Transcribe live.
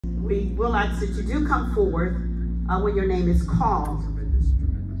we'll ask that you do come forward when your name is called.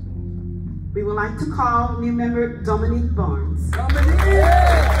 We would like to call new member Dominique Barnes.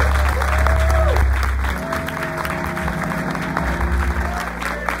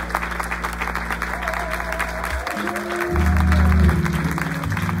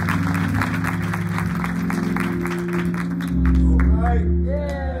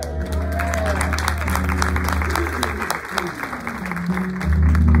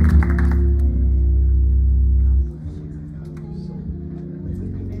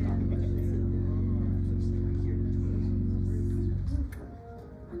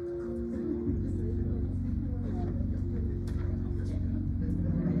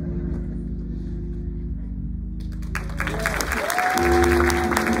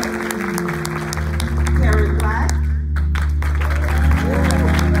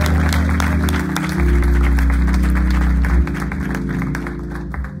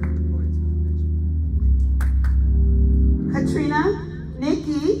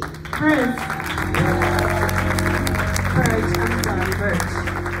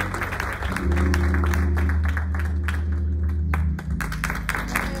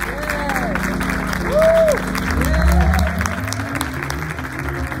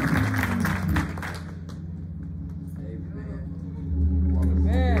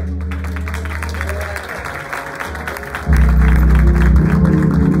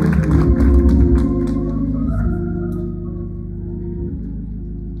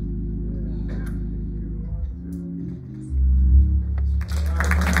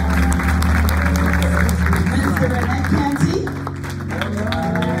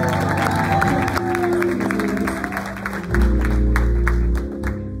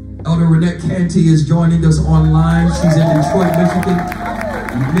 Is joining us online. She's in Detroit, Michigan.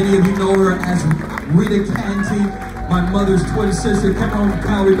 Many of you know her as Rita Canty, my mother's twin sister. Come on,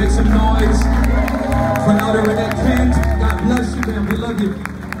 Calvary, make some noise for Elder Renette Canty. God bless you, man. We love you.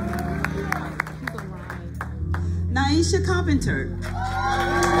 Naisha Carpenter.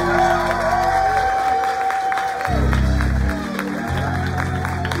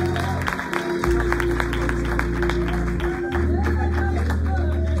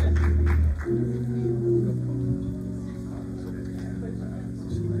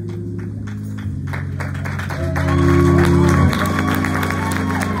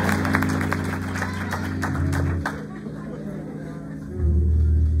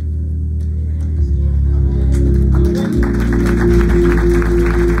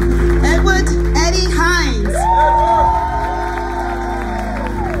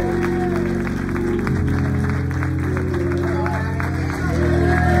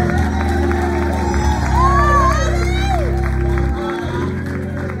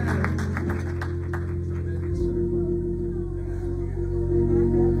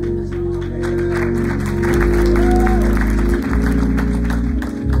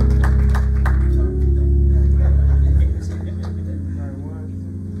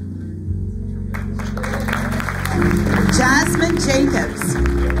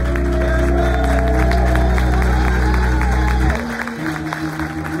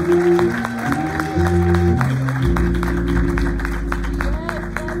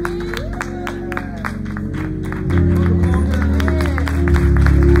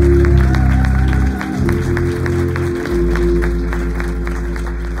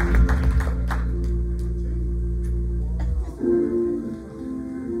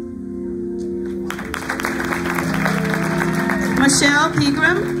 Michelle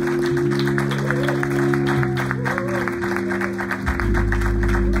Pegram.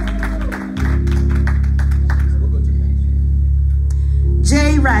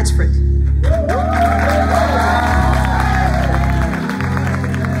 Jay Ratchford.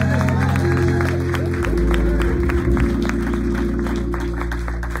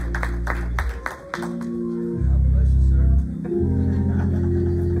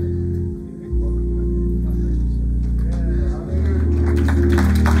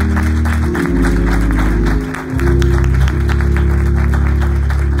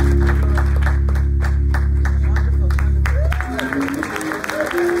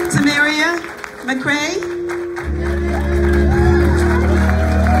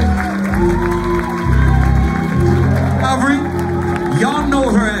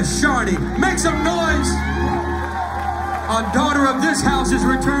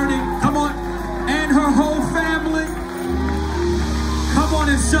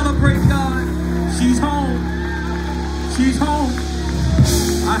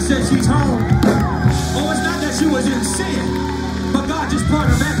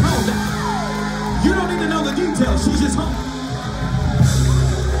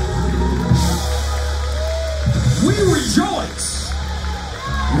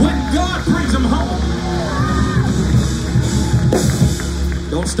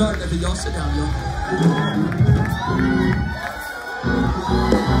 Don't start nothing. Y'all sit down, y'all.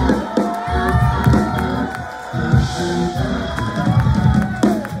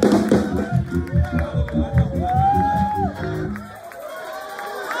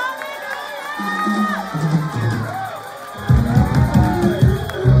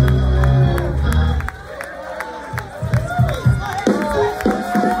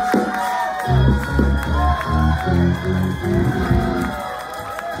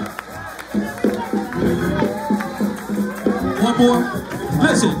 One more.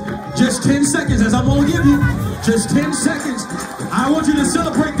 Listen, just 10 seconds as I'm going to give you. Just 10 seconds. I want you to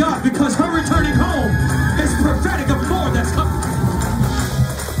celebrate God because her returning home is prophetic of more that's coming.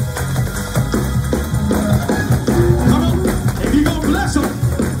 Come on. If you're going to bless them,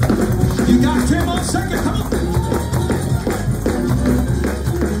 you got 10 more seconds. Come on.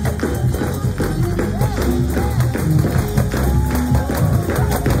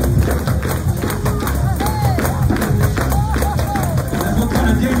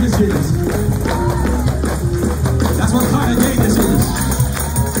 That's what kind of day this is.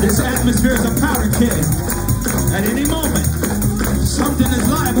 This atmosphere is a powder keg. At any moment, something is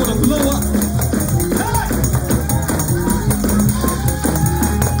liable to blow up. Hey!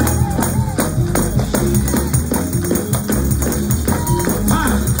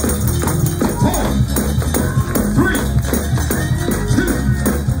 5, 4, 3,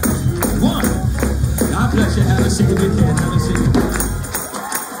 2, 1. God bless you. Have a seat if you can. Have a seat.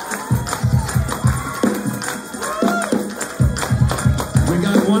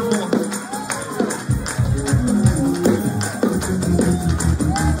 One more.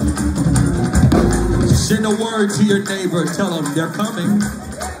 Send a word to your neighbor. Tell them they're coming.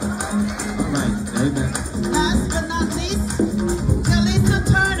 All right. Amen. Last but not least, Talisa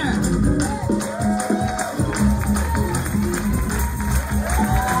Turner.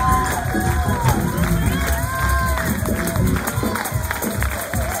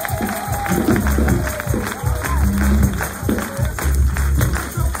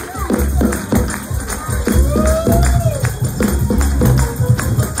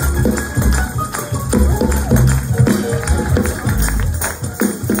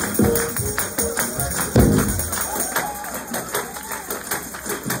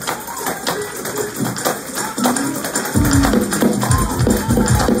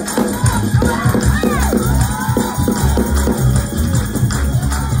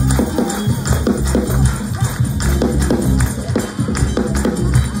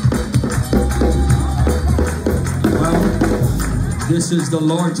 This is the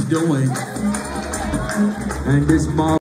Lord's doing, and this